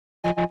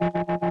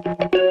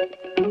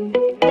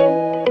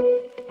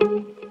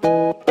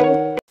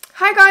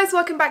guys,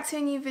 welcome back to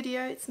a new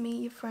video. It's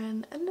me, your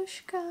friend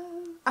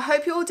Anushka. I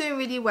hope you're all doing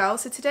really well.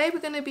 So today we're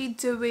going to be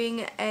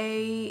doing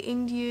a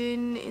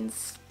Indian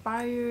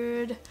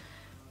inspired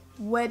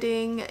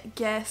wedding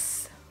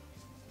guest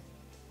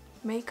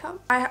makeup.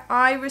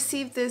 I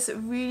received this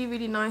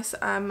really nice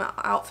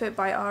outfit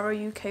by Ara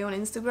UK on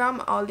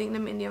Instagram. I'll link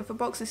them in the info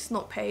box. It's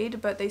not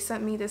paid, but they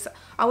sent me this.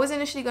 I was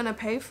initially going to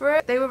pay for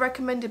it. They were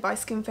recommended by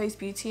Skin Face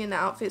Beauty and the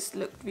outfits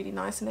looked really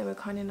nice and they were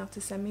kind enough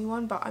to send me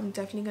one, but I'm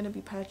definitely going to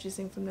be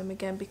purchasing from them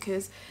again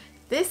because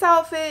this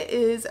outfit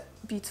is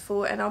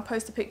beautiful and I'll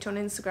post a picture on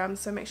Instagram,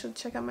 so make sure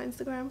to check out my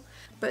Instagram.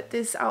 But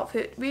this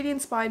outfit really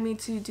inspired me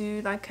to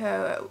do like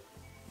a,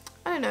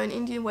 I don't know, an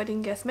Indian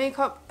wedding guest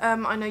makeup.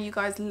 I know you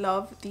guys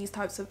love these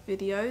types of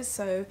videos,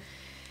 so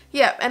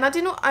yeah. And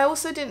I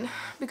also didn't,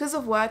 because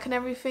of work and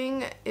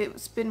everything,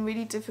 it's been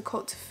really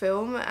difficult to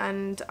film,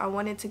 and I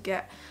didn't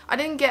get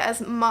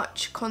as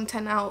much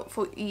content out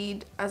for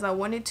Eid as I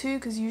wanted to,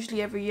 because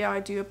usually every year I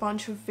do a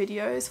bunch of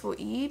videos for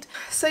Eid.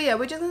 So yeah,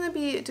 we're just gonna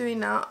be doing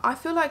that. I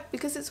feel like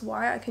because it's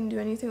white, I can do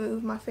anything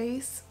with my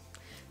face,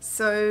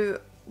 so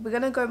we're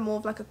gonna go more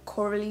of like a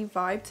corally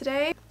vibe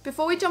today.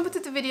 Before we jump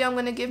into the video, I'm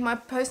gonna give my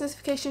post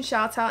notification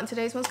shout out, and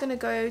today's one's gonna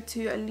go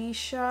to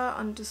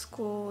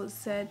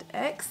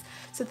Alicia_ZX.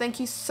 So thank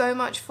you so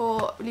much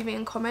for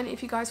leaving a comment.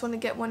 If you guys want to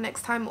get one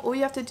next time, all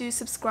you have to do is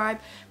subscribe,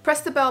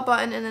 press the bell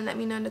button, and then let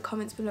me know in the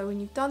comments below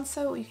when you've done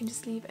so, or you can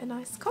just leave a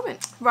nice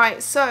comment.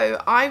 Right,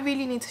 so I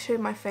really need to show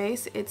my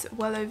face. It's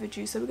well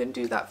overdue, so we're gonna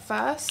do that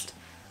first.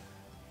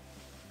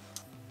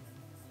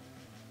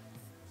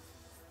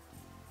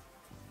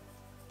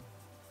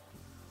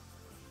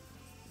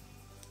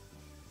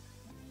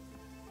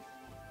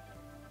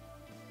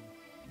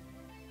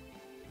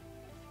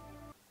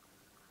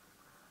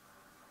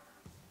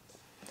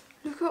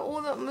 Look at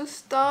all that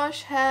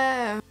moustache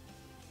hair.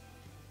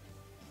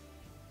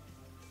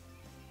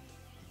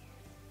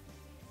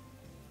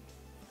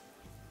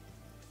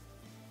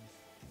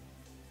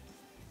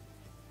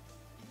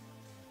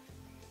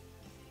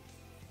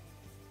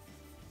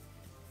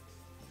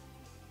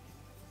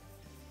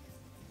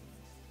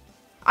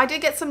 I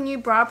did get some new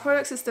brow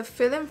products. It's the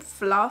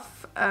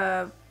Fluff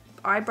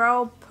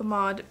eyebrow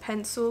pomade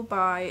pencil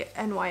by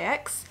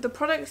NYX. The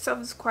product itself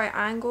is quite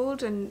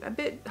angled and a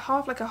bit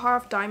like a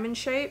half diamond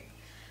shape.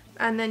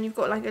 And then you've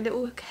got like a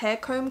little hair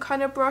comb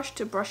kind of brush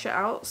to brush it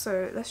out.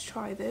 So let's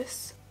try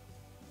this.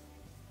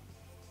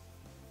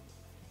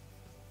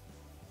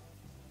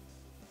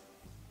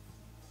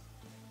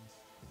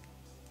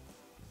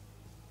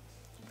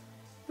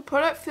 The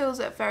product feels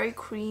very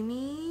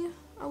creamy,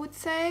 I would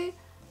say.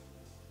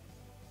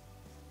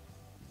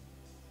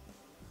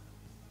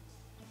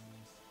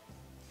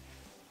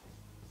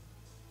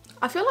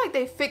 I feel like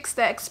they fixed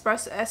the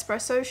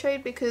espresso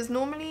shade, because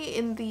normally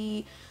in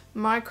the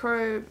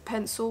micro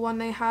pencil one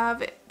they have,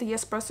 the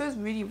espresso is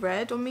really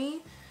red on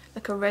me,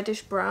 like a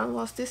reddish brown,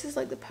 whilst this is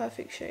like the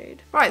perfect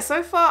shade. Right,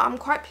 so far I'm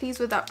quite pleased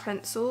with that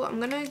pencil. I'm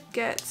gonna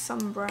get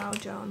some brow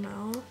gel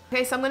now.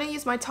 Okay, so I'm gonna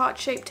use my Tarte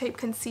Shape Tape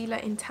Concealer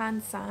in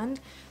Tan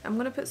Sand. I'm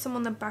gonna put some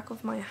on the back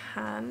of my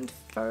hand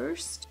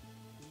first.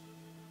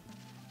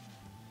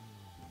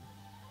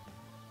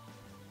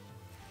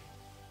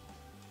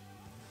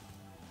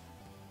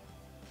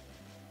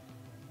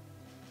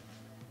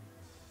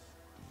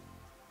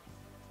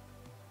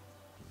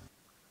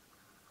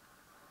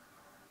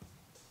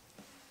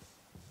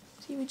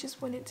 We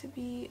just want it to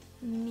be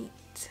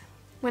neat.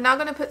 We're now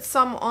going to put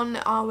some on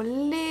our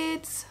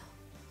lids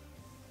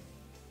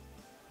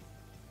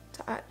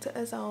to act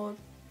as our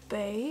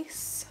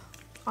base.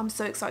 I'm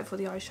so excited for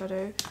the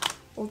eyeshadow,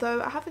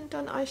 although I haven't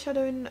done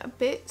eyeshadow in a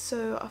bit,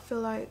 so I feel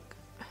like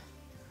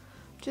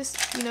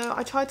just, you know,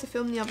 I tried to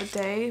film the other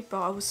day, but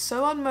I was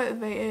so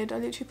unmotivated. I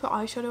literally put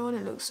eyeshadow on,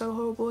 it looked so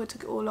horrible. I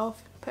took it all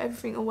off, put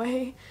everything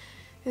away.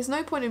 There's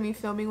no point in me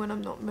filming when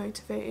I'm not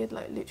motivated,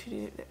 like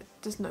literally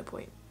there's no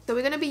point. So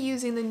we're going to be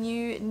using the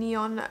new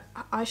Neon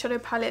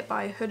eyeshadow palette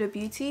by Huda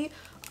Beauty.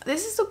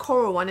 This is the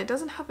coral one. It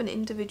doesn't have an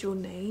individual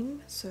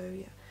name, so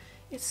yeah.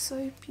 It's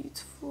so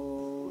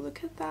beautiful.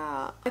 Look at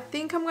that. I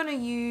think I'm going to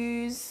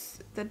use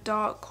the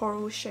dark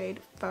coral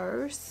shade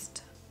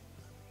first.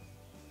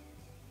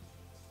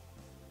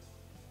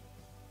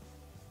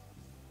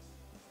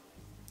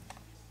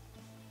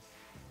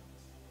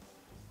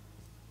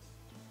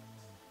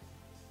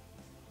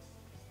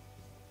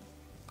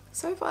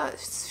 So far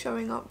it's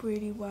showing up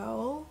really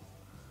well.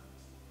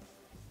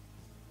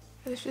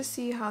 Let's just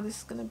see how this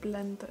is going to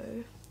blend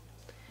though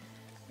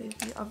with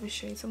the other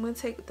shades. I'm going to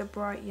take the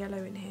bright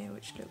yellow in here,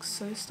 which looks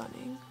so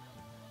stunning.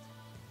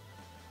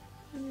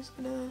 I'm just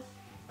going to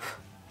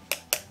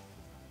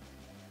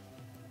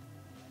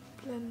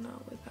blend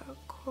that with that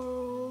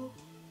coral.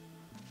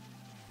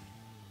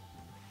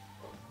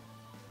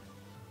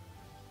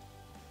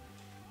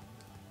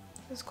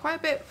 There's quite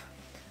a bit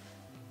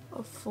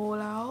of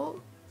fallout.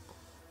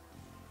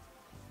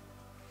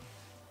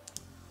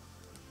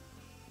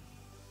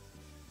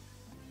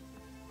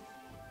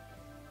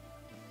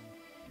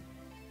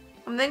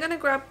 I'm then going to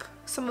grab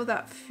some of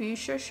that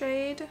fuchsia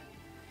shade.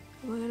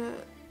 I'm going to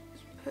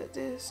put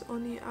this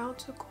on the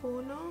outer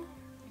corner.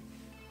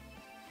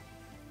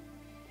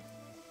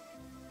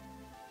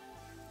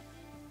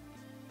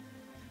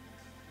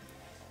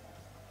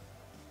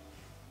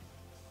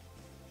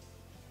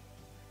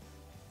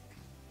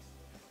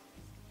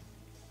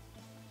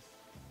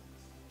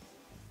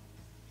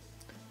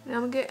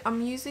 And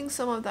I'm using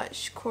some of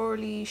that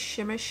corally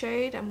shimmer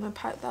shade. I'm gonna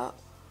pat that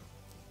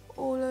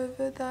all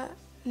over that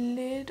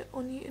lid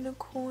on the inner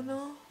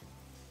corner.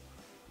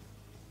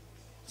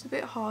 It's a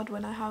bit hard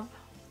when I have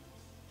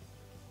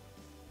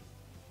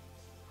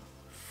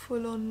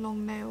full-on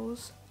long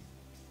nails.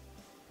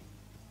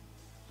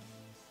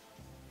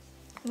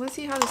 I'm gonna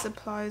see how this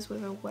applies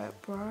with a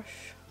wet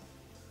brush.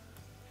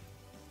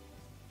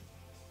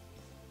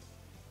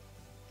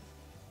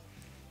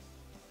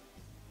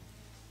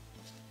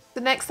 The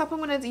next up, I'm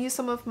going to use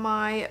some of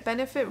my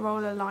Benefit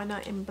roller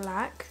liner in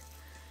black.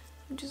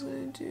 I'm just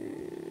going to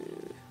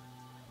do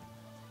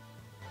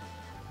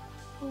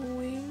a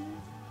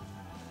wing.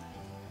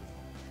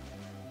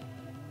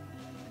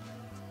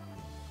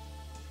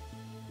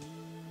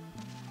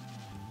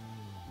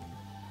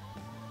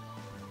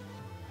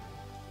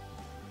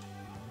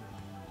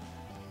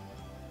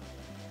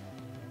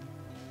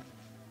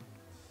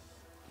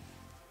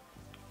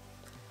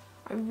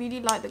 I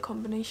really like the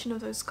combination of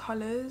those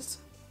colours.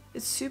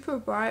 It's super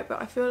bright,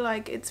 but I feel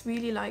like it's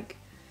really like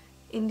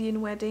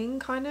Indian wedding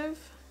kind of.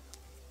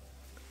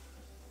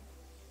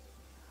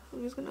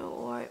 I'm just gonna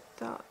wipe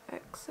that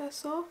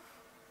excess off.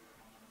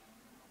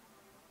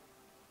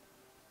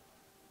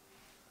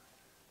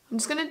 I'm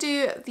just gonna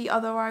do the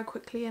other eye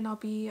quickly and I'll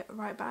be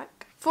right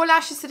back. For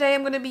lashes today,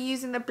 I'm gonna be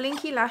using the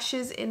Blinxy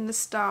lashes in the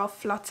style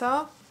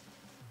Flutter.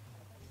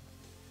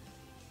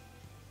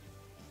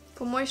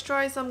 For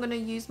moisturiser, I'm gonna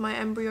use my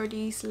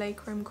Embryolisse Lait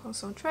Creme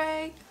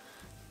Concentre.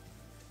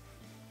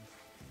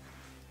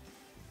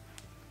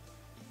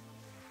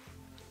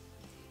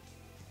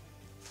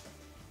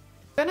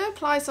 I'm going to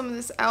apply some of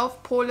this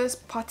e.l.f. Poreless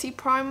Putty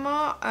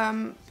Primer.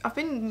 I've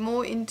been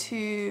more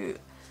into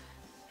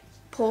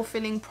pore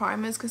filling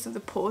primers because of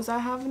the pores I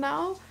have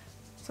now.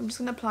 So I'm just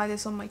going to apply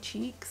this on my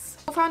cheeks.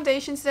 For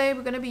foundation today,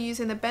 we're going to be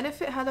using the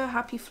Benefit Hello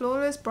Happy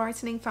Flawless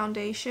Brightening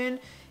Foundation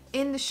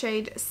in the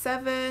shade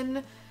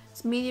 7.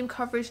 It's medium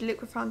coverage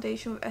liquid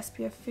foundation with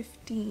SPF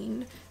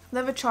 15. I've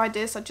never tried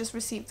this. I just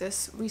received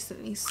this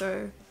recently,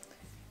 so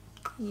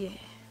yeah.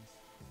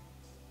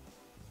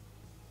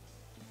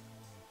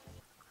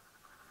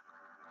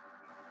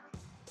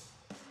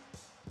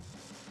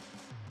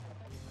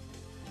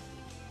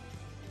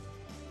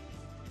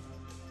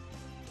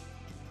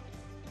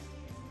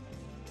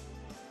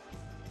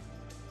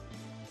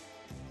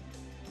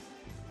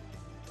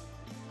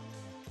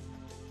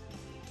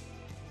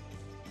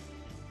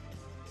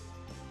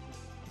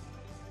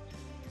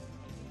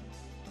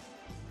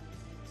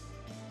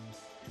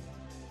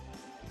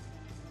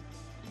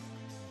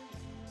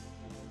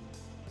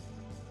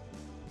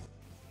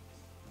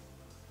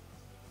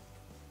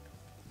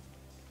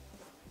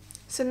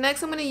 So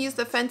next I'm going to use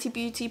the Fenty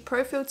Beauty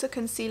Pro Filter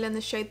Concealer in the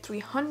shade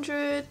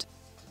 300.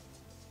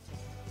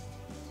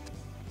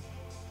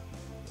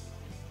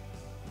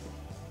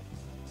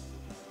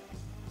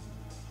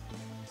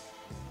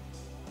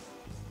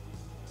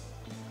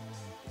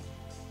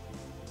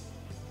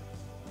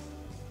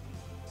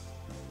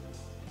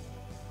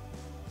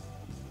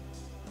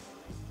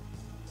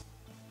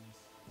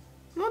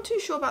 I'm not too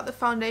sure about the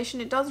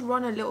foundation. It does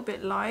run a little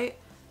bit light,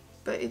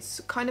 but it's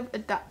kind of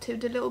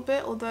adapted a little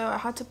bit, although I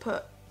had to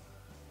put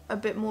a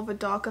bit more of a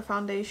darker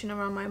foundation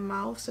around my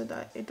mouth so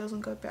that it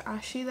doesn't go a bit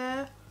ashy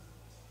there.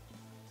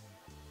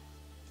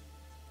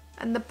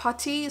 And the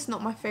putty is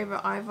not my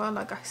favourite either.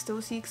 Like, I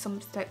still see some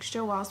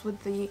texture, whilst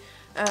with the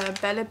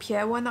Bella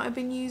Pierre one that I've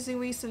been using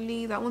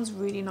recently, that one's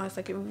really nice.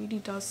 Like, it really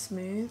does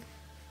smooth.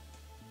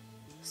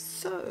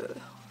 So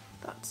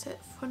that's it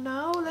for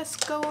now. Let's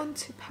go on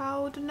to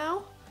powder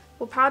now.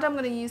 For powder, I'm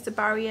going to use the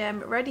Barry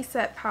M Ready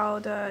Set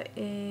powder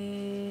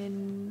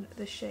in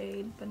the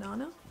shade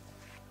Banana.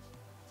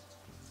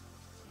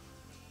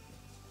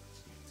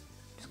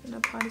 Just going to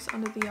apply this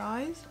under the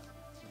eyes.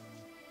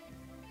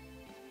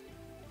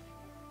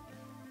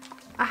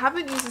 I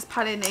haven't used this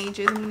palette in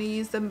ages. I'm going to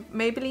use the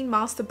Maybelline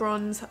Master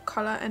Bronze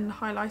Colour and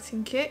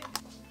Highlighting Kit.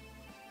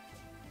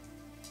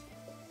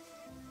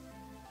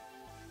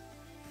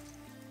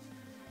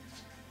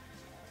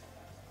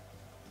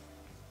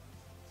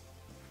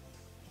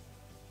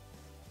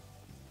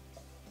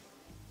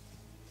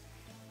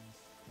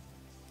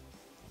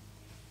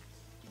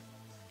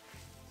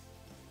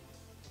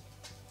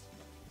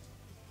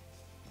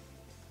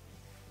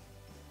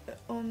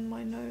 On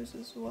my nose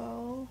as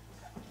well.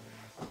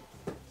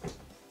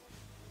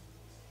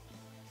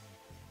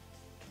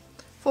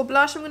 For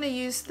blush, I'm going to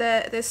use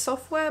this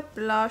Software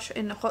Blush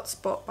in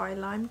Hotspot by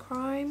Lime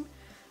Crime.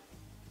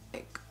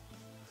 Like,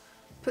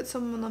 put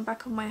some on the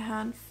back of my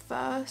hand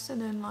first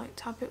and then like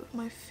tap it with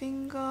my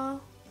finger.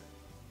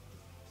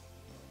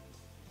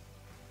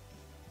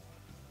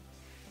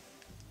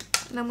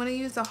 And I'm going to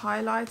use the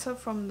highlighter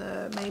from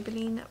the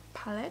Maybelline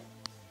palette.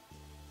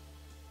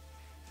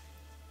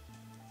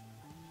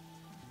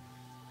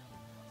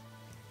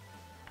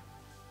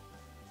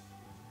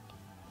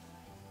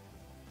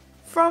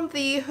 From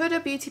the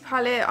Huda Beauty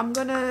palette, I'm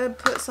going to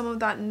put some of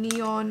that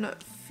neon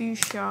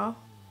fuchsia.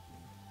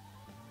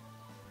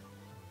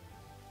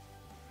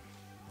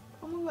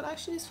 Oh my god,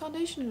 actually this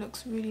foundation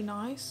looks really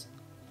nice.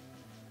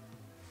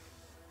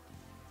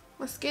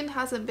 My skin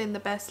hasn't been the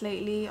best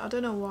lately. I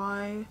don't know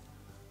why.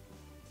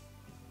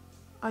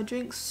 I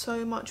drink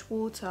so much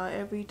water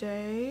every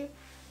day.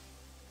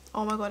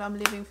 Oh my god, I'm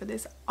living for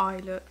this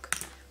eye look.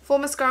 For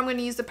mascara, I'm going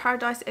to use the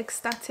Paradise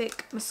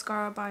Extatic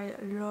mascara by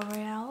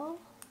L'Oreal.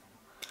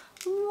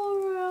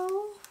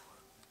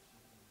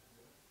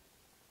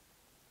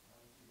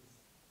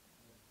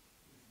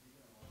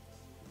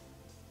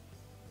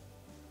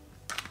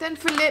 Then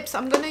for lips,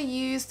 I'm going to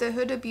use the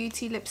Huda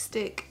Beauty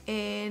lipstick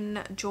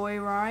in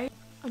Joyride.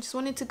 I just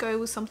wanted to go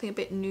with something a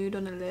bit nude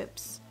on the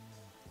lips.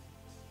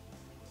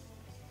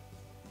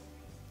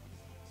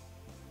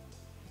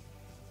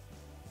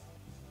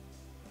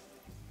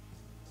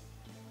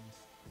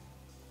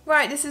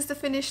 Right, this is the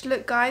finished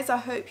look, guys. I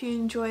hope you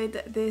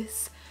enjoyed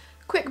this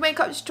quick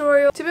makeup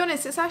tutorial. To be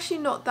honest, it's actually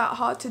not that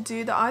hard to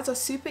do. The eyes are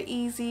super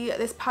easy.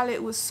 This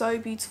palette was so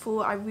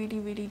beautiful. I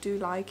really do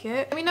like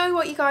it. Let me know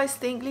what you guys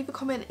think. Leave a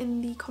comment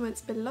in the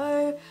comments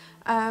below.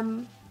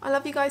 I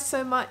love you guys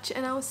so much,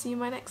 and I will see you in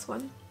my next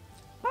one.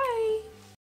 Bye!